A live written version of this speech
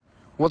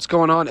What's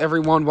going on,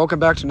 everyone? Welcome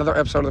back to another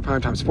episode of the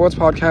Primetime Sports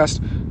Podcast,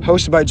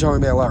 hosted by Joey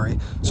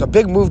Mailari. So a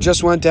big move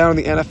just went down in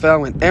the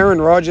NFL, and Aaron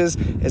Rodgers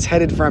is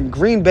headed from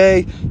Green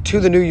Bay to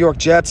the New York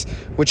Jets,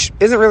 which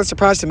isn't really a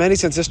surprise to many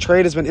since this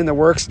trade has been in the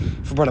works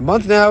for about a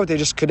month now. They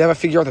just could never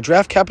figure out the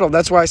draft capital.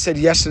 That's why I said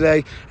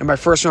yesterday in my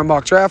first-round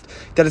mock draft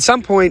that at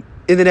some point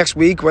in the next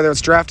week, whether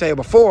it's draft day or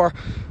before,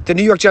 the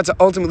New York Jets are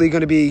ultimately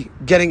going to be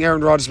getting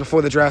Aaron Rodgers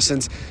before the draft,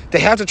 since they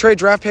have to trade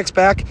draft picks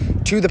back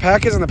to the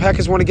Packers, and the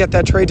Packers want to get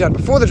that trade done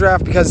before the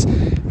draft because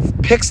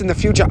picks in the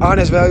future aren't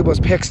as valuable as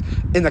picks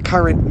in the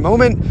current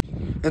moment.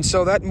 And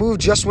so that move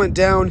just went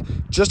down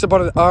just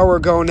about an hour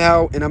ago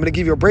now, and I'm going to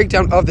give you a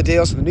breakdown of the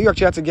deal. So the New York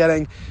Jets are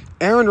getting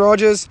Aaron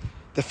Rodgers,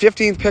 the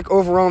 15th pick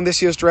overall in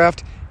this year's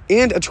draft,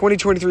 and a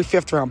 2023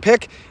 fifth-round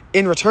pick.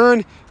 In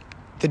return,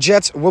 the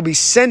Jets will be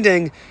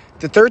sending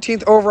the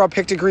 13th overall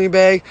pick to Green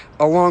Bay,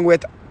 along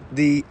with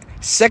the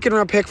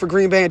second-round pick for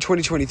Green Bay in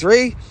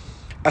 2023,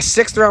 a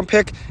sixth-round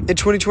pick in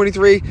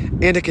 2023,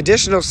 and a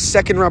conditional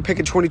second-round pick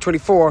in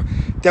 2024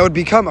 that would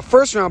become a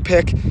first-round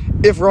pick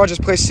if Rodgers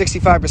plays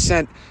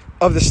 65%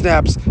 of the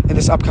snaps in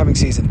this upcoming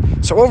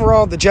season. So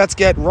overall, the Jets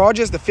get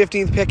Rodgers, the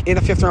 15th pick, and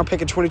a fifth-round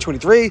pick in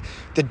 2023.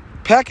 The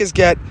Packers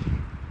get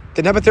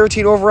the number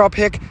 13 overall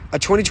pick, a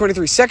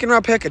 2023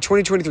 second-round pick, a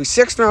 2023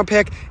 sixth-round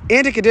pick,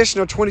 and a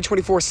conditional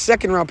 2024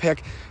 second-round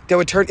pick that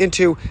would turn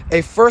into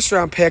a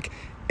first-round pick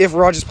if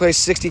Rodgers plays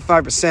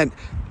 65%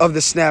 of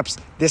the snaps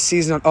this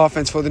season on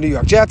offense for the New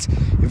York Jets.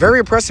 A very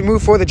impressive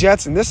move for the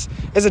Jets, and this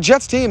is a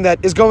Jets team that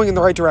is going in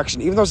the right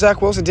direction. Even though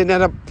Zach Wilson didn't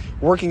end up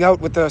working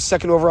out with the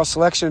second overall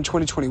selection in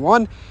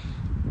 2021,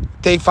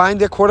 they find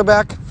their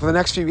quarterback for the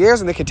next few years,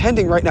 and they're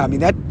contending right now. I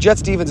mean, that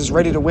Jets defense is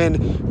ready to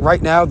win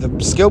right now.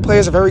 The skill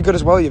players are very good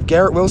as well. You have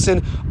Garrett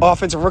Wilson,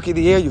 Offensive Rookie of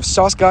the Year. You have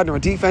Sauce Gardner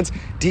on defense,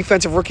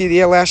 Defensive Rookie of the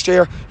Year last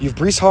year. You have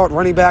Breece Hall at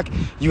running back.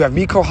 You have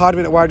Mecole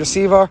Hardman at wide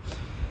receiver.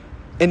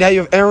 And now you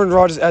have Aaron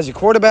Rodgers as your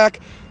quarterback.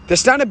 They're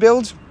starting to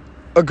build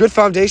a good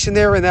foundation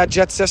there in that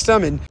Jets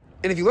system. And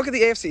if you look at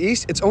the AFC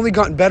East, it's only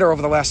gotten better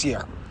over the last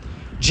year.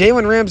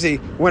 Jalen Ramsey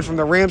went from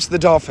the Rams to the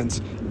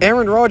Dolphins.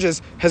 Aaron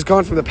Rodgers has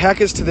gone from the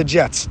Packers to the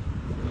Jets.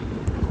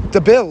 The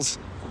Bills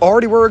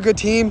already were a good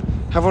team,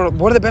 have one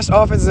of the best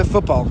offenses in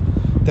football.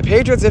 The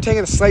Patriots, they're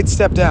taking a slight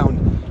step down.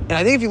 And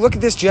I think if you look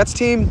at this Jets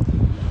team,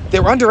 they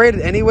were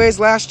underrated anyways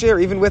last year,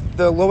 even with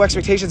the low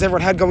expectations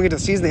everyone had going into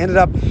the season. They ended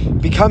up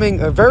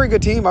becoming a very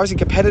good team, obviously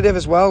competitive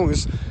as well.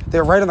 They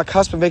were right on the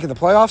cusp of making the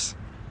playoffs.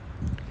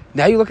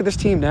 Now you look at this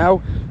team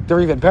now, they're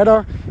even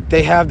better.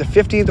 They have the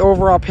 15th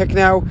overall pick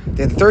now.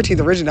 They had the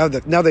 13th original.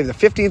 Now they have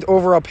the 15th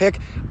overall pick.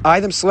 I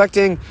them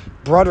selecting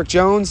Broderick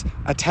Jones,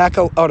 a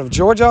tackle out of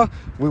Georgia.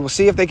 We will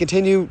see if they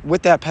continue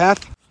with that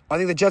path. I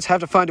think the Jets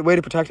have to find a way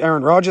to protect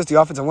Aaron Rodgers. The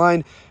offensive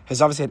line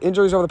has obviously had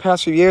injuries over the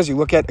past few years. You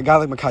look at a guy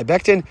like Mekhi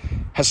Becton,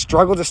 has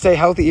struggled to stay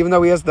healthy, even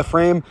though he has the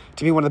frame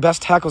to be one of the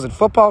best tackles in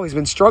football. He's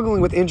been struggling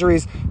with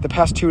injuries the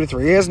past 2 to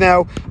 3 years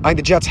now. I think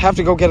the Jets have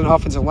to go get an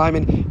offensive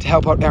lineman to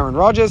help out Aaron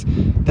Rodgers.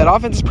 That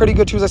offense is pretty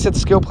good, too, as I said,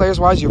 skill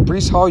players-wise. You have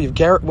Breece Hall, you have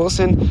Garrett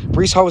Wilson.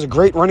 Breece Hall was a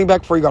great running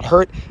back before he got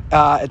hurt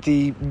at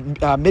the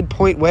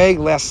midpoint way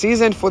last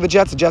season for the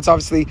Jets. The Jets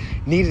obviously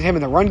needed him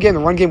in the run game.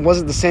 The run game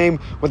wasn't the same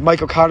with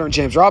Michael Carter and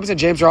James Robinson.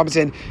 James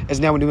Robinson is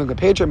now a New England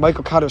Patriot.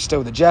 Michael Carter is still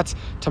with the Jets,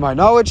 to my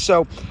knowledge.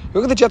 So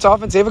look at the Jets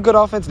offense. They have a good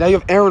offense. Now you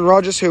have Aaron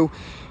Rodgers, who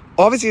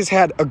obviously has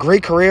had a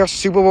great career,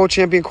 Super Bowl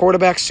champion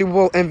quarterback, Super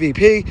Bowl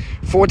MVP,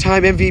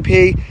 4-time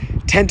MVP,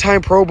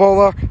 10-time Pro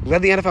Bowler,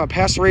 led the NFL in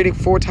passer rating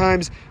 4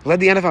 times, led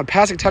the NFL in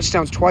passing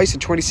touchdowns twice in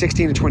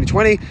 2016 and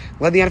 2020,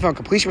 led the NFL in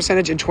completion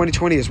percentage in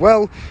 2020 as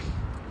well.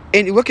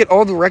 And you look at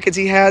all the records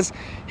he has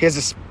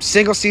a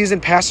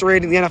single-season passer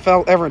rating in the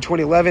NFL ever in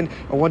 2011,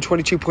 a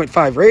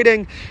 122.5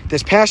 rating.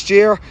 This past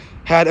year,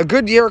 had a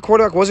good year.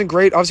 Quarterback wasn't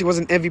great. Obviously,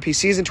 wasn't MVP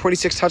season,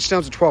 26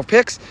 touchdowns and 12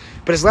 picks.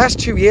 But his last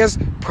 2 years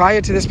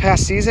prior to this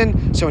past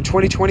season, so in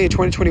 2020 and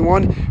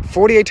 2021,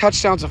 48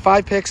 touchdowns and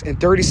 5 picks and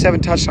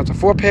 37 touchdowns and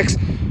 4 picks.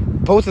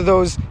 Both of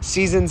those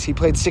seasons, he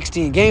played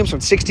 16 games. So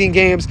in 16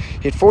 games,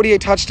 he had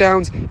 48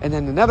 touchdowns, and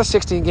then another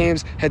 16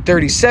 games had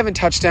 37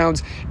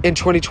 touchdowns in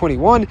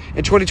 2021.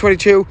 In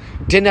 2022,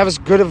 didn't have as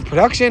good of a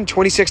production,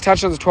 26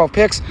 touchdowns and 12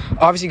 picks.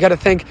 Obviously, you got to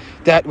think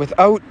that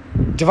without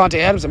Davante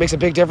Adams, it makes a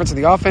big difference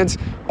in the offense.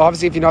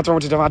 Obviously, if you're not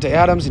throwing to Davante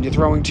Adams and you're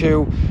throwing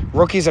to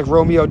rookies like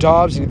Romeo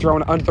Doubs and you're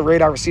throwing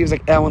under-the-radar receivers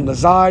like Allen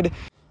Lazard,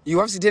 you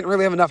obviously didn't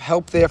really have enough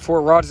help there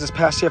for Rodgers this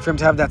past year for him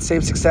to have that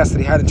same success that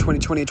he had in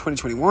 2020 and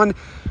 2021.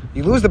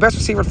 You lose the best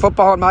receiver in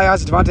football in my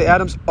eyes, Davante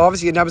Adams.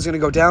 Obviously, your number's going to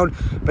go down.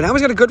 But now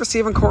he's got a good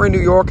receiving core in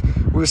New York.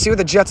 We'll see what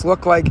the Jets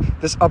look like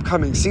this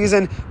upcoming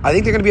season. I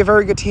think they're going to be a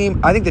very good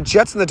team. I think the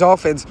Jets and the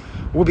Dolphins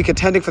will be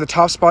contending for the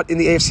top spot in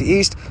the AFC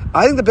East.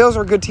 I think the Bills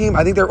are a good team.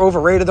 I think they're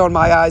overrated, though, in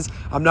my eyes.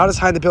 I'm not as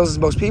high on the Bills as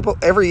most people.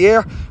 Every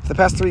year, for the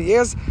past 3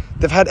 years,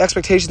 they've had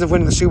expectations of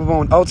winning the Super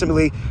Bowl and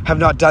ultimately have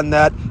not done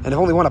that and have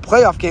only won a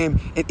playoff game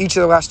in each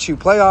of the last 2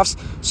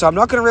 playoffs. So I'm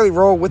not going to really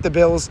roll with the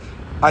Bills.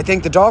 I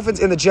think the Dolphins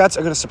and the Jets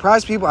are going to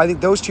surprise people. I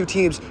think those 2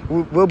 teams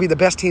will be the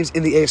best teams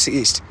in the AFC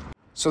East.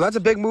 So that's a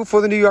big move for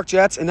the New York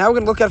Jets. And now we're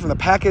going to look at it from the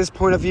Packers'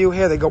 point of view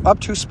here. They go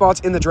up 2 spots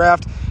in the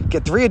draft,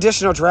 get 3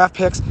 additional draft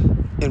picks,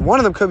 and one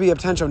of them could be a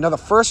potential another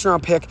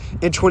first-round pick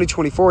in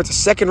 2024. It's a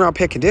second-round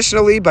pick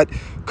conditionally, but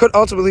could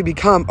ultimately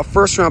become a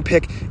first-round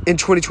pick in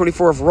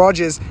 2024 if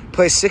Rodgers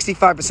plays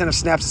 65% of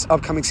snaps this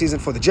upcoming season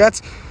for the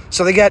Jets.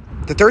 So they get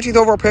the 13th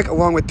overall pick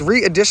along with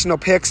 3 additional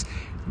picks,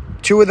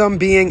 2 of them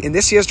being in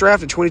this year's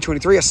draft in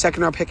 2023, a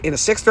second-round pick and a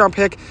 6th-round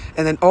pick,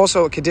 and then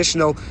also a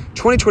conditional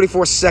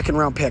 2024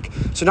 second-round pick.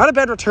 So not a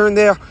bad return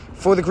there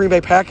for the Green Bay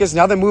Packers.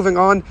 Now they're moving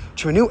on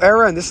to a new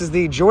era, and this is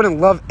the Jordan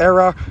Love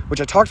era, which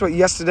I talked about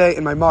yesterday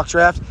in my mock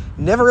draft.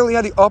 Never really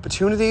had the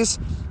opportunities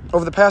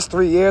over the past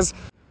 3 years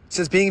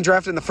since being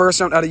drafted in the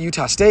first round out of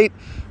Utah State.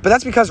 But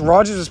that's because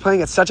Rodgers was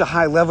playing at such a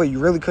high level, you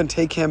really couldn't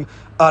take him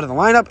out of the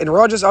lineup. And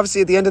Rodgers,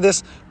 obviously, at the end of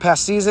this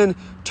past season,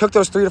 took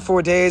those 3 to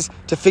 4 days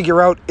to figure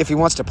out if he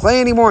wants to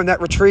play anymore. And that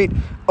retreat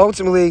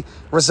ultimately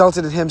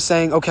resulted in him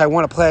saying, okay, I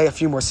want to play a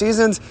few more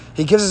seasons.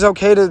 He gives his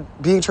okay to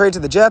being traded to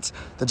the Jets.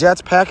 The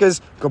Jets,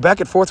 Packers go back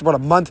and forth about a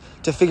month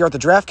to figure out the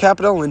draft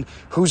capital and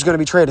who's going to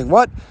be trading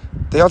what.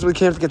 They ultimately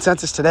came to the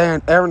consensus today,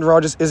 and Aaron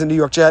Rodgers is a New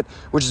York Jet,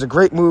 which is a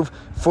great move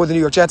for the New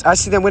York Jets. I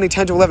see them winning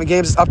 10 to 11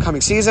 games this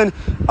upcoming season.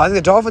 I think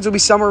the Dolphins will be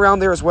somewhere around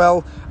there as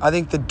well. I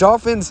think the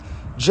Dolphins,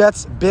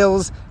 Jets,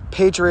 Bills,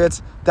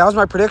 Patriots, that was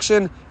my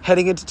prediction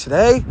heading into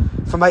today.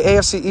 For my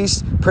AFC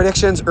East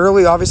predictions,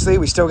 early, obviously,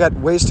 we still got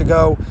ways to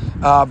go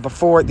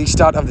before the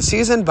start of the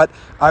season, but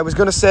I was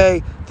going to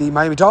say the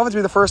Miami Dolphins will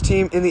be the first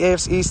team in the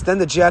AFC East, then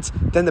the Jets,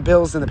 then the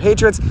Bills, then the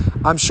Patriots.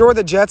 I'm sure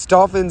the Jets,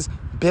 Dolphins,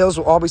 Bills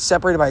will all be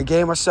separated by a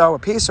game or so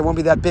apiece, so it won't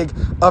be that big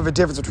of a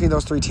difference between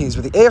those 3 teams.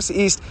 But the AFC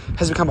East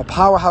has become a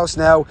powerhouse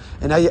now,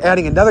 and now you're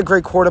adding another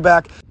great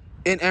quarterback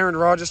in Aaron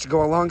Rodgers to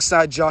go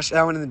alongside Josh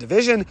Allen in the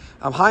division.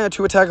 I'm high on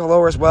Tua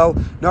Tagovailoa as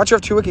well. Not sure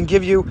if Tua can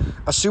give you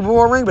a Super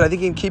Bowl ring, but I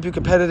think he can keep you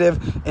competitive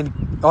and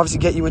obviously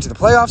get you into the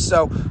playoffs.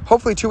 So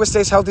hopefully Tua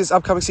stays healthy this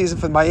upcoming season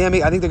for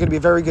Miami. I think they're going to be a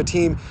very good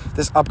team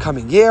this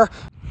upcoming year.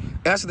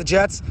 As for the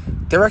Jets,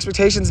 their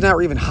expectations now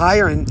are even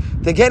higher, and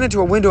they're getting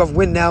into a window of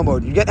win-now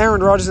mode. You get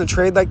Aaron Rodgers in a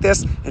trade like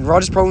this, and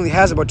Rodgers probably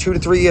has about 2 to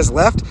 3 years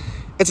left.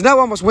 It's now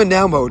almost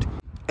win-now mode.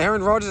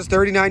 Aaron Rodgers is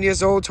 39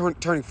 years old,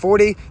 turning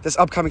 40 this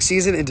upcoming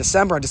season in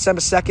December. On December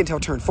 2nd, he'll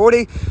turn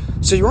 40.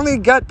 So you only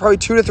got probably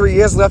 2 to 3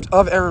 years left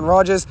of Aaron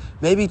Rodgers.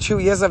 Maybe 2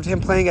 years left of him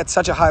playing at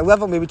such a high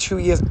level. Maybe 2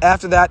 years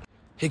after that,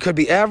 he could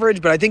be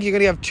average. But I think you're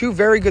going to have 2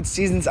 very good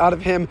seasons out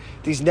of him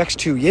these next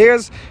 2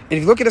 years. And if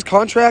you look at his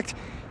contract,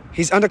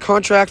 he's under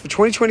contract for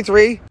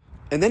 2023.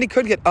 And then he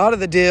could get out of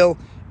the deal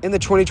in the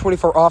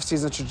 2024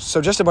 offseason. So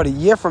just about a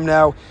year from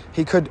now,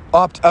 he could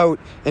opt out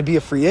and be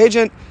a free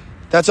agent.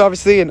 That's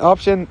obviously an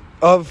option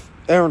of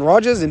Aaron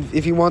Rodgers, and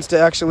if he wants to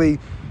actually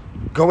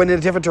go in a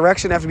different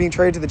direction after being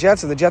traded to the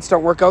Jets, if the Jets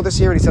don't work out this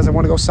year and he says, I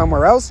want to go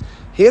somewhere else,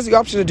 he has the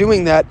option of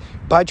doing that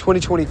by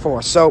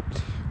 2024. So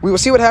we will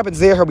see what happens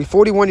there. He'll be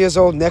 41 years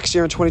old next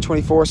year in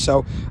 2024,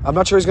 so I'm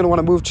not sure he's going to want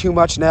to move too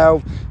much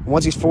now.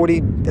 Once he's 40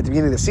 at the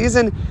beginning of the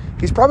season,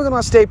 he's probably going to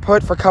want to stay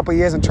put for a couple of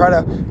years and try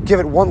to give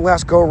it one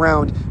last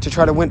go-around to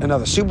try to win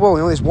another Super Bowl.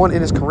 He only has one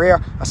in his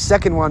career. A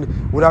second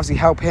one would obviously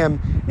help him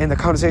in the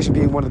conversation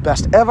being one of the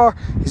best ever.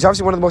 He's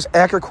obviously one of the most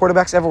accurate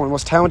quarterbacks ever, one of the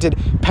most talented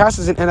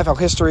passes in NFL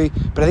history,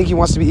 but I think he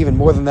wants to be even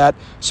more than that.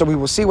 So we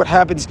will see what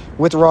happens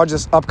with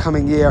Rodgers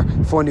upcoming year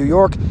for New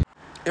York.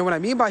 And what I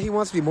mean by he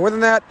wants to be more than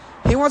that,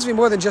 he wants to be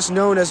more than just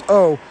known as,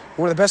 one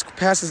of the best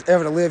passes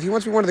ever to live. He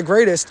wants to be one of the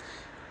greatest,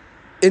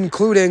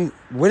 including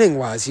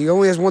winning-wise. He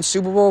only has one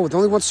Super Bowl. With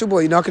only one Super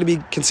Bowl, you're not going to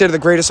be considered the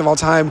greatest of all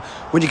time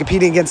when you're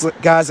competing against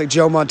guys like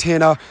Joe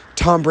Montana,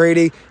 Tom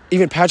Brady.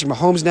 Even Patrick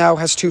Mahomes now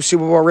has 2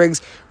 Super Bowl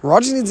rings.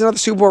 Rodgers needs another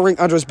Super Bowl ring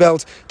under his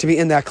belt to be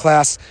in that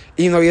class.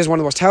 Even though he is one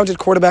of the most talented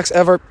quarterbacks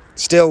ever,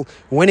 still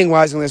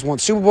winning-wise, he only has one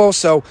Super Bowl.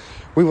 So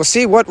we will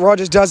see what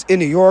Rodgers does in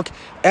New York.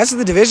 As for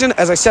the division,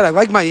 as I said, I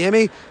like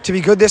Miami to be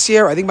good this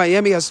year. I think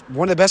Miami has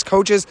one of the best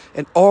coaches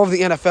in all of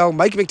the NFL.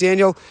 Mike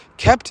McDaniel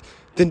kept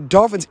the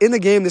Dolphins in the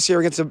game this year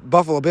against the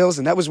Buffalo Bills,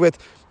 and that was with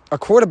a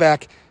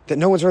quarterback that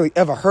no one's really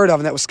ever heard of,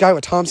 and that was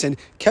Skylar Thompson,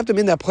 kept them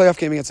in that playoff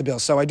game against the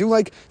Bills. So I do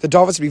like the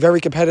Dolphins to be very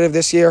competitive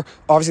this year.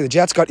 Obviously, the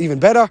Jets got even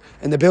better,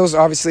 and the Bills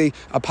are obviously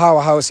a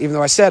powerhouse, even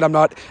though I said I'm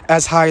not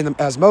as high in them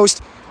as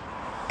most.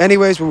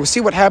 Anyways, we will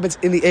see what happens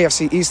in the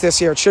AFC East this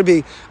year. It should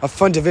be a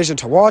fun division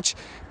to watch.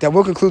 That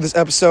will conclude this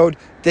episode.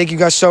 Thank you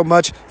guys so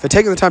much for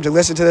taking the time to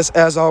listen to this.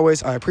 As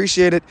always, I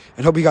appreciate it,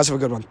 and hope you guys have a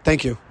good one.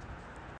 Thank you.